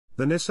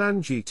The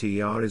Nissan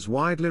GT-R is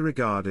widely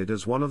regarded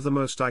as one of the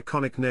most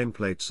iconic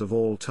nameplates of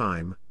all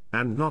time,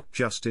 and not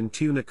just in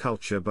tuner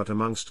culture but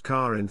amongst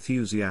car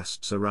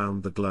enthusiasts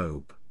around the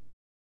globe.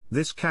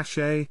 This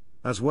cachet,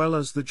 as well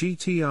as the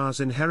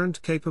GT-R's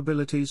inherent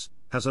capabilities,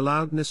 has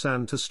allowed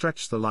Nissan to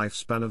stretch the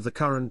lifespan of the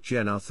current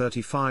Gen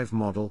R35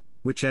 model,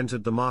 which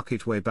entered the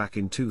market way back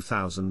in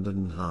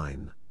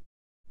 2009.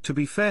 To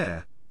be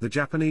fair, the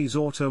Japanese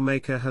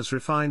automaker has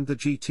refined the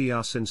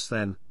GT-R since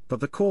then, but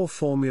the core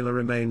formula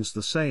remains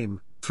the same: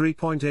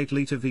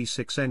 3.8-litre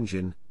V6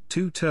 engine,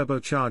 2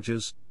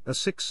 turbochargers, a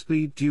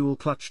 6-speed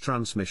dual-clutch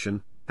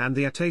transmission, and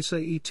the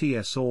ATESA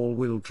ETS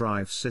all-wheel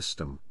drive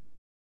system.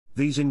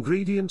 These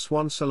ingredients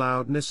once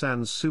allowed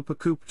Nissan's Super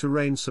Coupe to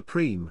reign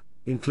supreme,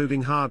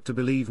 including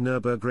hard-to-believe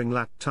Nürburgring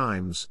lap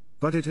times,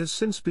 but it has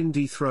since been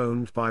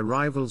dethroned by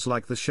rivals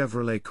like the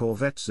Chevrolet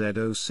Corvette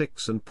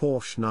Z06 and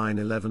Porsche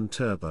 911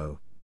 Turbo.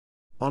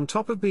 On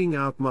top of being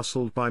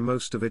outmuscled by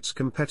most of its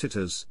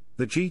competitors,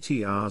 the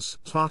GT-R's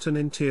Spartan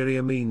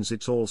interior means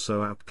it's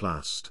also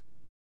outclassed.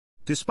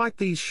 Despite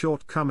these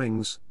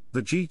shortcomings,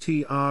 the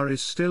GT-R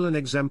is still an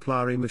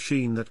exemplary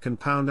machine that can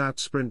pound out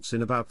sprints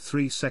in about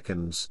 3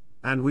 seconds,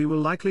 and we will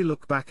likely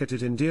look back at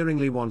it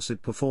endearingly once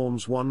it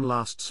performs one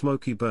last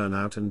smoky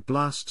burnout and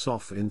blasts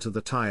off into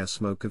the tire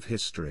smoke of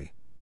history.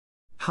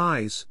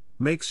 Highs,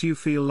 makes you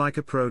feel like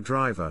a pro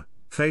driver,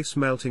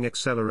 face-melting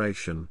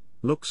acceleration,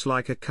 looks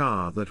like a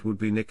car that would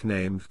be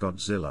nicknamed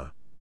Godzilla.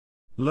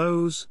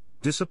 Lows,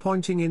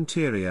 disappointing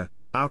interior,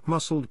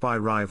 outmuscled by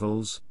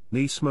rivals,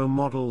 Nismo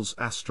model's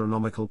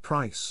astronomical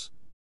price.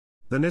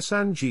 The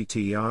Nissan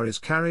GT-R is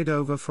carried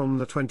over from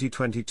the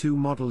 2022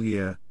 model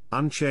year,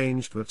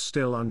 unchanged but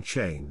still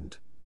unchained.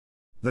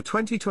 The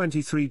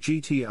 2023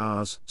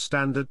 GT-R's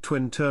standard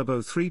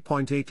twin-turbo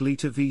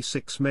 3.8-litre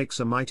V6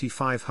 makes a mighty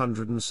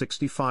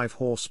 565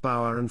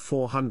 horsepower and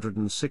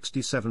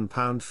 467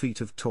 pound-feet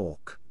of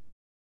torque.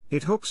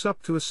 It hooks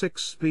up to a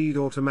 6-speed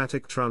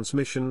automatic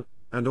transmission,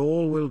 and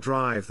all-wheel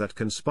drive that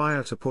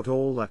conspire to put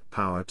all that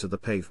power to the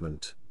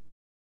pavement.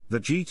 The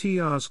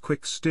GT-R's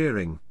quick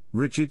steering,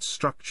 rigid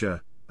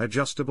structure,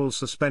 adjustable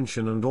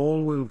suspension and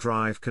all-wheel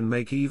drive can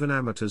make even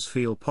amateurs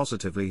feel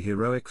positively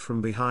heroic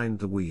from behind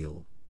the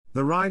wheel.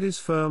 The ride is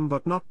firm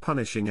but not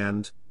punishing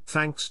and,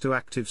 thanks to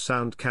active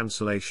sound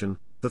cancellation,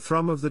 the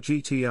thrum of the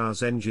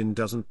GT-R's engine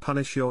doesn't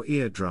punish your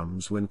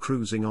eardrums when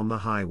cruising on the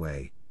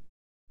highway.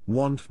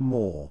 Want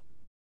more?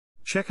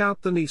 Check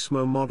out the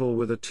Nismo model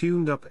with a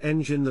tuned-up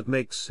engine that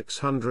makes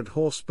 600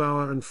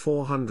 horsepower and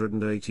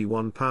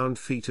 481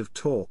 pound-feet of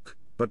torque,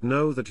 but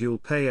know that you'll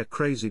pay a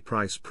crazy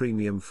price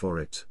premium for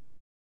it.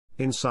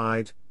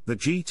 Inside, the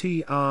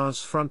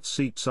GT-R's front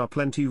seats are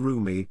plenty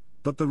roomy,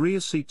 but the rear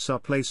seats are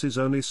places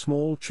only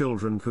small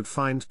children could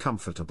find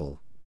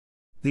comfortable.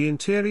 The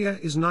interior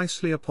is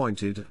nicely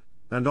appointed,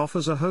 and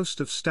offers a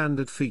host of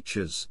standard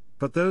features,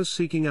 but those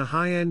seeking a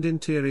high-end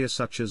interior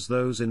such as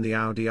those in the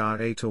Audi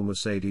R8 or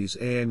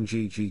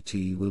Mercedes-AMG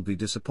GT will be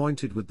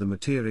disappointed with the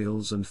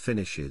materials and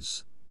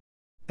finishes.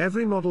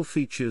 Every model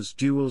features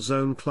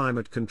dual-zone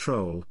climate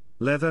control,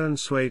 leather and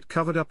suede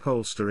covered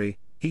upholstery,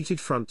 heated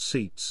front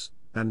seats,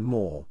 and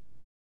more.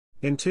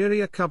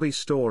 Interior cubby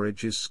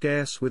storage is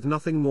scarce with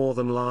nothing more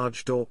than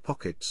large door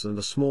pockets and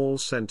a small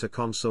center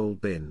console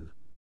bin.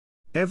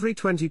 Every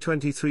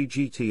 2023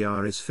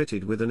 GT-R is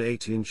fitted with an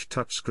 8-inch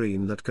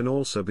touchscreen that can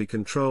also be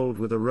controlled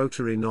with a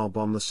rotary knob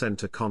on the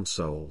center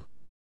console.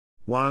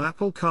 While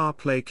Apple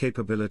CarPlay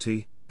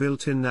capability,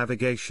 built-in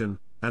navigation,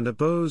 and a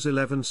Bose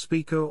 11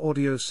 speaker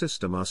audio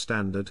system are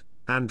standard,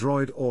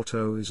 Android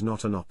Auto is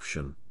not an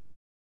option.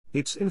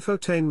 Its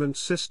infotainment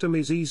system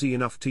is easy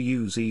enough to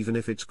use even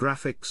if its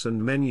graphics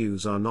and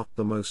menus are not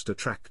the most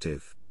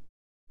attractive.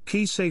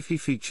 Key safety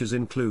features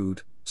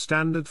include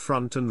standard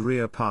front and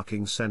rear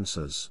parking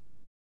sensors.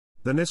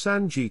 The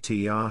Nissan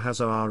GT-R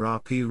has a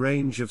RRP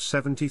range of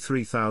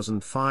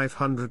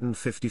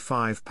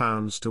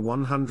 £73,555 to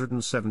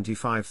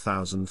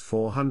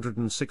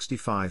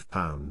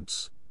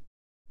 £175,465.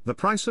 The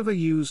price of a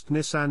used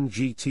Nissan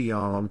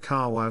GT-R on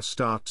CarWow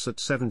starts at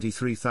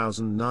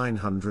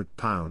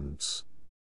 £73,900.